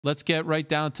let's get right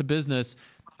down to business.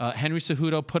 Henry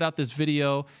Cejudo put out this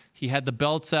video. He had the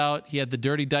belts out. He had the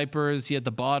dirty diapers. He had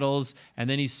the bottles. And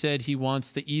then he said he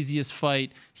wants the easiest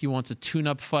fight. He wants a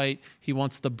tune-up fight. He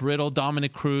wants the brittle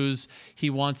Dominick Cruz. He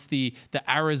wants the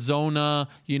Arizona,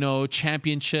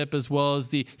 championship, as well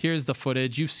as here's the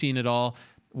footage. You've seen it all.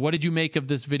 What did you make of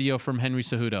this video from Henry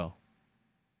Cejudo?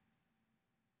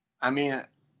 I mean,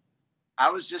 I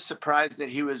was just surprised that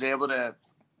he was able to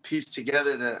piece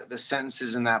together the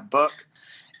sentences in that book.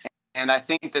 And I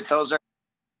think that those are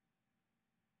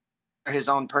his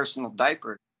own personal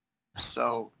diapers.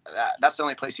 So that's the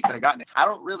only place he could have gotten it. I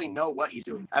don't really know what he's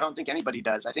doing. I don't think anybody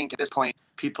does. I think at this point,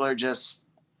 people are just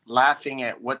laughing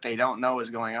at what they don't know is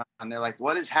going on. And they're like,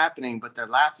 what is happening? But they're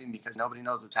laughing because nobody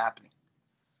knows what's happening.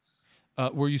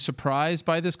 Were you surprised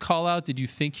by this call out? Did you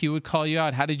think he would call you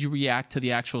out? How did you react to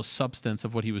the actual substance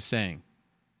of what he was saying?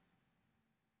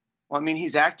 Well, I mean,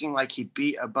 he's acting like he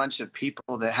beat a bunch of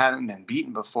people that hadn't been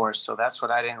beaten before. So that's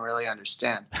what I didn't really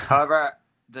understand. However,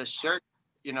 the shirt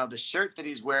that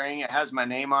he's wearing, it has my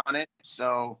name on it.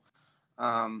 So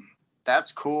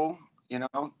that's cool.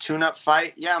 Tune-up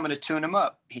fight. Yeah, I'm going to tune him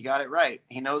up. He got it right.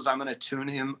 He knows I'm going to tune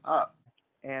him up.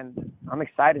 And I'm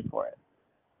excited for it.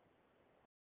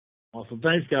 Awesome.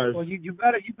 Thanks, guys. Well, you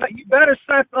better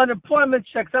sign for unemployment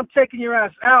checks. I'm taking your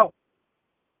ass out.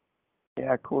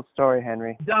 Yeah, cool story,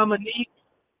 Henry. Dominick.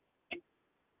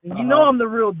 You know I'm the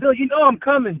real deal. You know I'm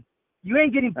coming. You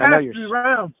ain't getting past 3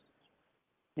 rounds.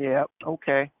 Yeah,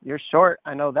 okay. You're short.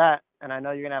 I know that. And I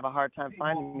know you're going to have a hard time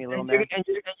finding me, little man. And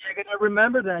you're going to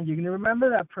remember that. You're going to remember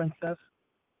that, princess.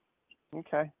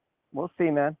 Okay. We'll see,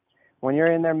 man. When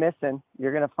you're in there missing,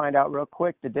 you're going to find out real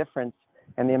quick the difference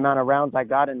and the amount of rounds I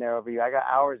got in there over you. I got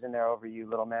hours in there over you,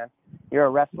 little man. You're a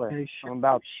wrestler. Okay, I'm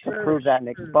about to prove that and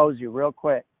expose you real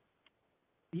quick.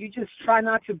 You just try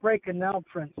not to break it now,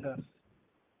 princess.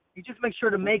 You just make sure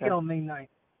to make it on May 9th.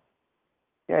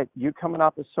 Yeah, you coming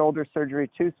off the shoulder surgery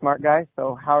too, smart guy.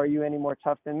 So how are you any more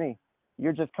tough than me?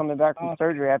 You're just coming back from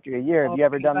surgery after a year. Have you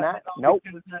ever done that? Nope.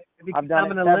 I've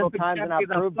done it several times and I've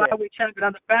proved it. I'm a flyweight champion.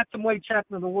 I'm the bantamweight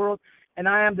champion of the world, and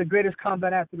I am the greatest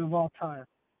combat athlete of all time.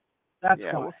 That's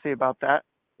why. We'll see about that.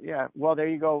 Yeah, well, there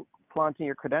you go, flaunting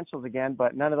your credentials again,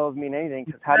 but none of those mean anything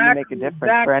because how do you make a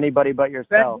difference for anybody but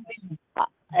yourself?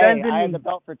 Hey, I had the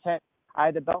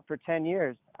belt for 10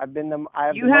 years. I have the most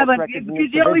records in this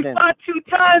you only division. fought 2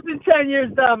 times in 10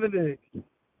 years, Dominick.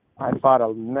 I fought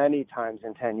many times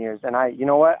in 10 years, and you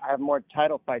know what? I have more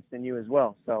title fights than you as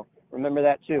well. So remember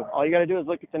that too. All you got to do is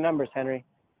look at the numbers, Henry.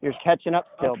 You're catching up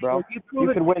still, bro. Well,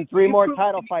 you could win 3 more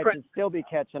title fights and still be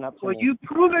catching up to me. Well, you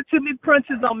prove it to me,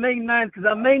 Princess, on May 9th, because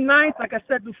on May 9th, like I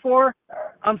said before,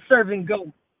 I'm serving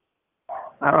GOAT.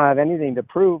 I don't have anything to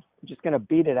prove. I'm just going to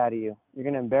beat it out of you. You're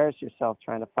going to embarrass yourself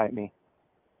trying to fight me.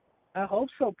 I hope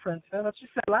so, Princess. That's what you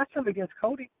said last time against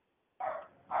Cody.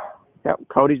 Yeah,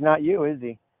 Cody's not you, is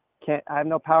he? I have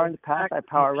no power in the past. I have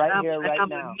power right here, right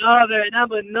now.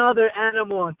 I'm another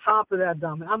animal on top of that,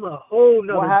 Dominick. I'm a whole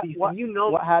nother beast.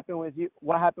 What happened with you?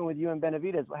 What happened with you and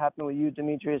Benavidez? What happened with you,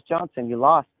 Demetrius Johnson? You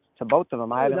lost to both of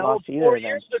them. I haven't lost to either of them. 4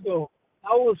 years ago. That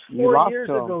was 4 years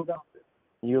ago, Dominick.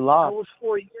 You lost. That was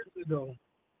 4 years ago.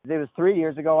 It was 3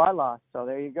 years ago I lost. So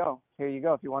there you go. Here you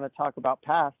go. If you want to talk about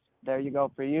past, there you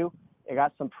go for you. I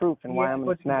got some proof and why I'm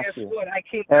going to smash you. What? I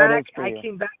came back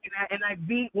and I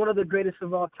beat one of the greatest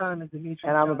of all time, Demetrius.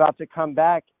 And I'm about to come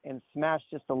back and smash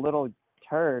just a little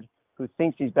turd who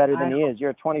thinks he's better than he is. You're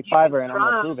a 25er, and I'm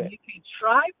going to prove it. You can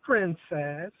try,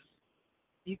 princess.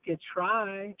 You can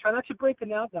try. Try not to break it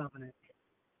now, Dominick.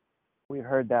 We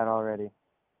heard that already.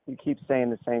 You keep saying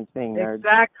the same thing, nerd.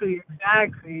 Exactly,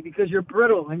 because you're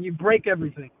brittle and you break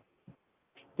everything.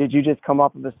 Did you just come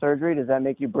off of the surgery? Does that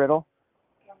make you brittle?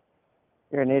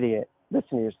 You're an idiot.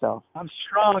 Listen to yourself. I'm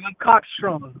strong. I'm cock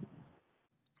strong.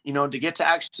 To get to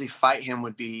actually fight him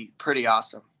would be pretty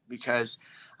awesome because,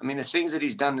 I mean, the things that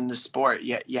he's done in the sport,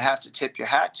 you have to tip your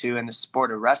hat to in the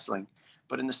sport of wrestling.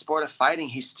 But in the sport of fighting,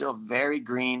 he's still very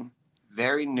green,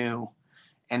 very new,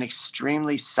 and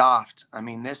extremely soft. I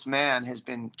mean, this man has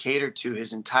been catered to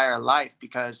his entire life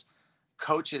because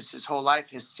coaches his whole life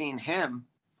has seen him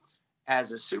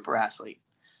as a super athlete.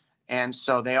 And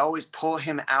so they always pull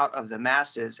him out of the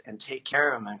masses and take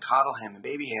care of him and coddle him and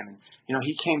baby him. And,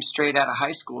 he came straight out of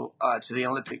high school to the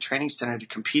Olympic Training Center to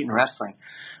compete in wrestling.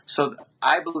 So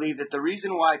I believe that the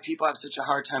reason why people have such a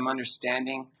hard time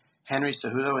understanding Henry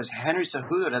Cejudo is Henry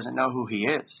Cejudo doesn't know who he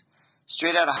is.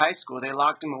 Straight out of high school, they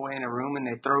locked him away in a room and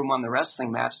they threw him on the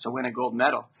wrestling mats to win a gold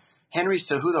medal. Henry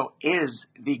Cejudo is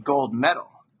the gold medal.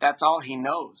 That's all he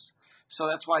knows. So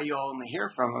that's why you'll only hear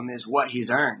from him is what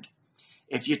he's earned.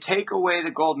 If you take away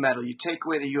the gold medal, you take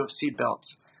away the UFC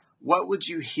belts, what would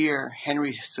you hear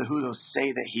Henry Cejudo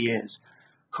say that he is?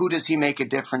 Who does he make a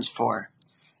difference for?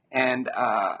 And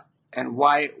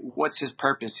why? What's his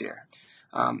purpose here?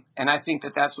 And I think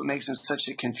that that's what makes him such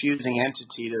a confusing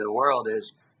entity to the world,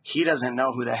 is he doesn't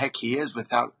know who the heck he is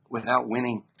without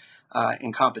winning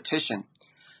in competition.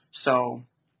 So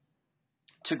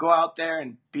to go out there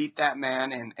and beat that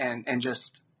man and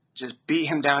just beat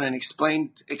him down and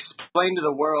explain to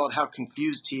the world how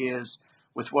confused he is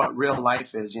with what real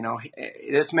life is. You know,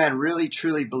 this man really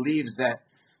truly believes that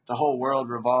the whole world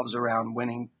revolves around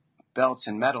winning belts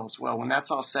and medals. Well, when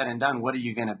that's all said and done, what are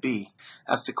you going to be?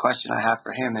 That's the question I have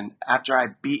for him. And after I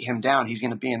beat him down, he's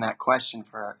going to be in that question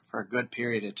for a good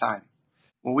period of time.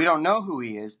 Well, we don't know who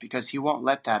he is because he won't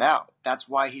let that out. That's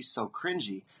why he's so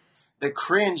cringy. The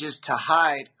cringe is to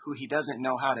hide who he doesn't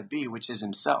know how to be, which is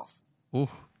himself.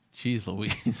 Oh, geez,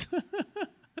 Louise.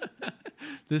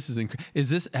 This is incredible.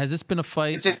 Has this been a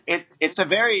fight? It's a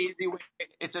very easy way.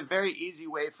 It's a very easy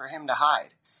way for him to hide,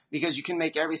 because you can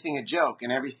make everything a joke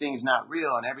and everything's not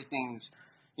real and everything's,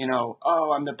 you know,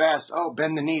 oh, I'm the best. Oh,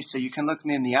 bend the knees so you can look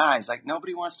me in the eyes. Like,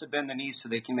 nobody wants to bend the knees so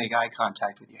they can make eye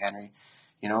contact with you, Henry.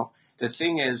 You know, the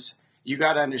thing is, you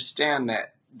got to understand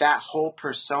that whole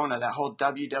persona, that whole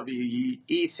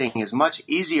WWE thing is much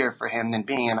easier for him than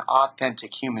being an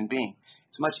authentic human being.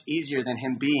 It's much easier than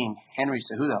him being Henry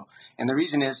Cejudo. And the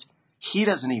reason is he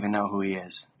doesn't even know who he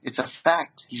is. It's a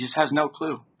fact. He just has no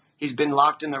clue. He's been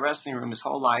locked in the wrestling room his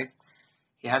whole life.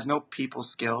 He has no people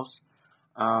skills.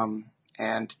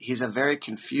 And he's a very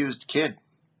confused kid.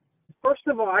 First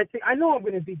of all, I know I'm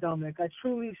going to beat Dominick. I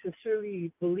truly,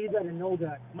 sincerely believe that and know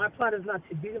that. My plan is not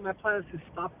to beat him. My plan is to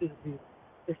stop this dude.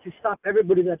 It's to stop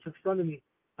everybody that's in front of me.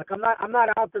 Like, I'm not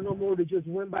out there no more to just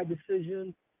win by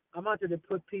decision. I'm out there to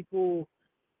put people.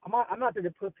 I'm out there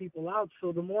to put people out.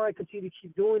 So the more I continue to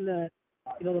keep doing that,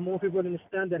 you know, the more people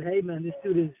understand that, hey man, this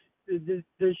dude is.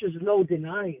 There's just no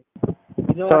denying.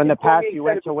 You know, so in the past, you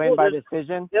went to win by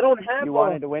decision. They don't have. You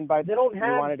wanted to win by. They don't have.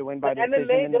 You wanted to win by decision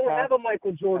MMA. in the They don't past? have a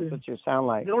Michael Jordan. That's what you sound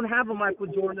like. They don't have a Michael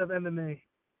Jordan of MMA.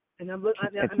 And I'm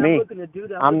looking to do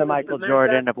that. I'm the Michael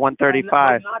Jordan of 135.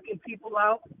 I'm knocking people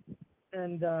out,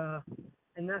 and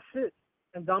that's it.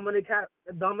 And Dominick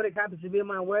happens to be in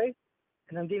my way,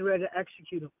 and I'm getting ready to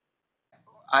execute him.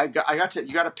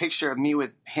 You got a picture of me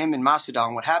with him and Masvidal.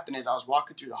 And what happened is I was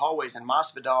walking through the hallways and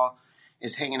Masvidal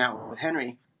is hanging out with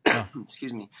Henry.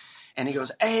 Excuse me. And he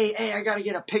goes, hey, I got to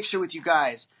get a picture with you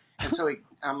guys. And so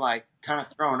I'm like kind of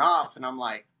thrown off, and I'm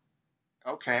like,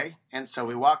 okay. And so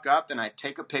we walk up and I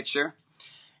take a picture,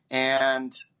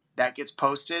 and that gets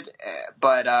posted.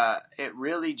 But it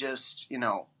really just, you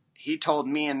know, he told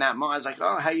me in that moment, I was like,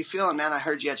 oh, how you feeling, man? I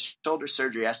heard you had shoulder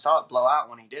surgery. I saw it blow out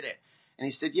when he did it. And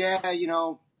he said, yeah, you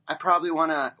know, I probably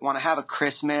want to have a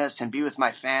Christmas and be with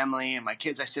my family and my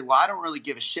kids. I said, well, I don't really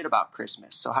give a shit about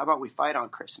Christmas. So how about we fight on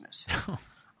Christmas?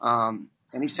 And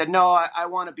he said, no, I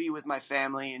want to be with my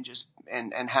family and just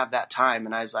and have that time.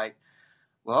 And I was like,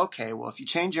 well, okay, well, if you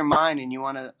change your mind and you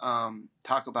want to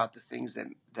talk about the things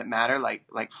that matter,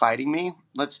 like fighting me,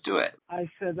 let's do it. I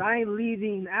said, I ain't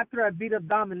leaving. After I beat up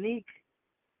Dominick,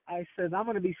 I said, I'm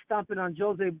going to be stomping on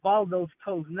Jose Baldo's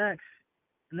toes next.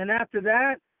 And then after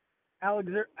that,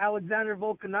 Alexander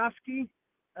Volkanovski,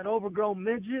 that overgrown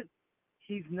midget,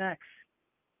 he's next.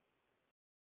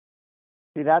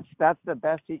 See, that's the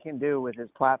best he can do with his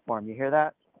platform. You hear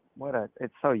that?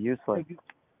 It's so useless.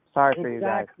 Sorry for you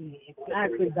guys.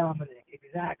 Exactly, Dominick.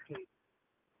 Exactly.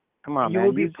 Come on, man.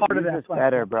 You'll be part of that.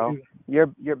 Better, bro. You're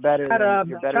better.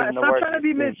 You're better than the worst. Stop trying to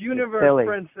be Miss Universe,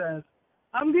 princess.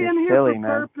 I'm being here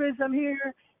for purpose. I'm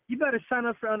here. You better sign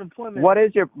up for unemployment.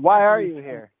 Why are you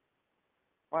here?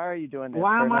 Why are you doing this?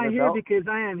 Why am I here? Because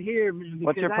I am here.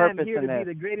 What's your purpose I am here in to this?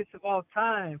 be the greatest of all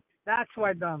time. That's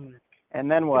why, Dominick. And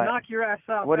then what? To knock your ass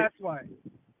out. That's why.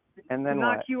 And then to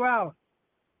what? knock you out.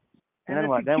 And then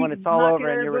what? Then when it's all over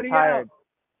and you're retired.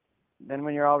 Then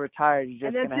when you're all retired,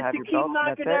 you're just gonna have your belt. And then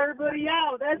to keep knocking everybody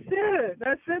out. That's it.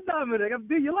 That's it, Dominick.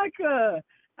 Dude, you're like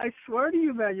I swear to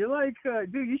you, man. You're like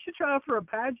dude. You should try out for a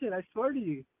pageant. I swear to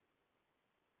you.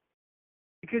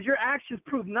 Because your actions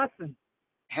prove nothing.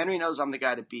 Henry knows I'm the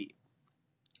guy to beat.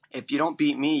 If you don't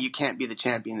beat me, you can't be the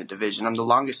champion of the division. I'm the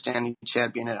longest standing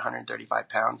champion at 135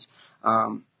 pounds.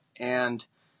 And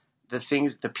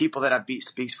the people that I beat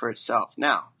speaks for itself.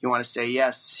 Now, you want to say,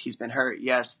 yes, he's been hurt.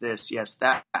 Yes, this, yes,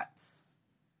 that.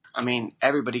 I mean,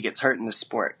 everybody gets hurt in this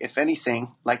sport. If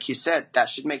anything, like he said, that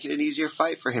should make it an easier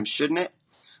fight for him, shouldn't it?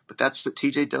 But that's what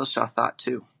TJ Dillashaw thought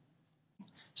too.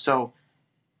 So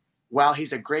while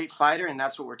he's a great fighter, and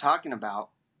that's what we're talking about,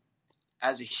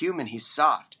 as a human, he's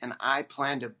soft, and I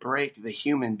plan to break the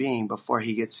human being before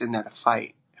he gets in there to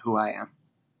fight who I am.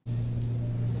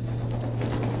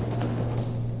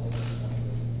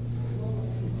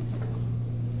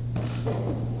 Show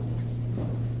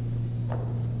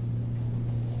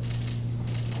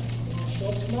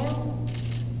up tomorrow?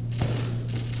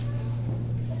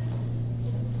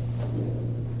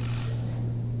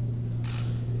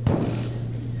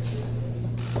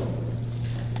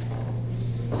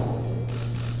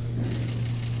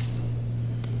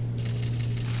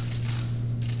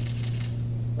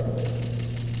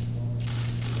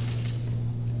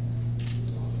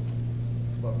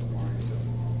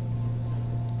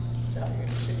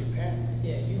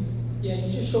 Yeah,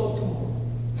 you just show up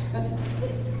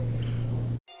tomorrow.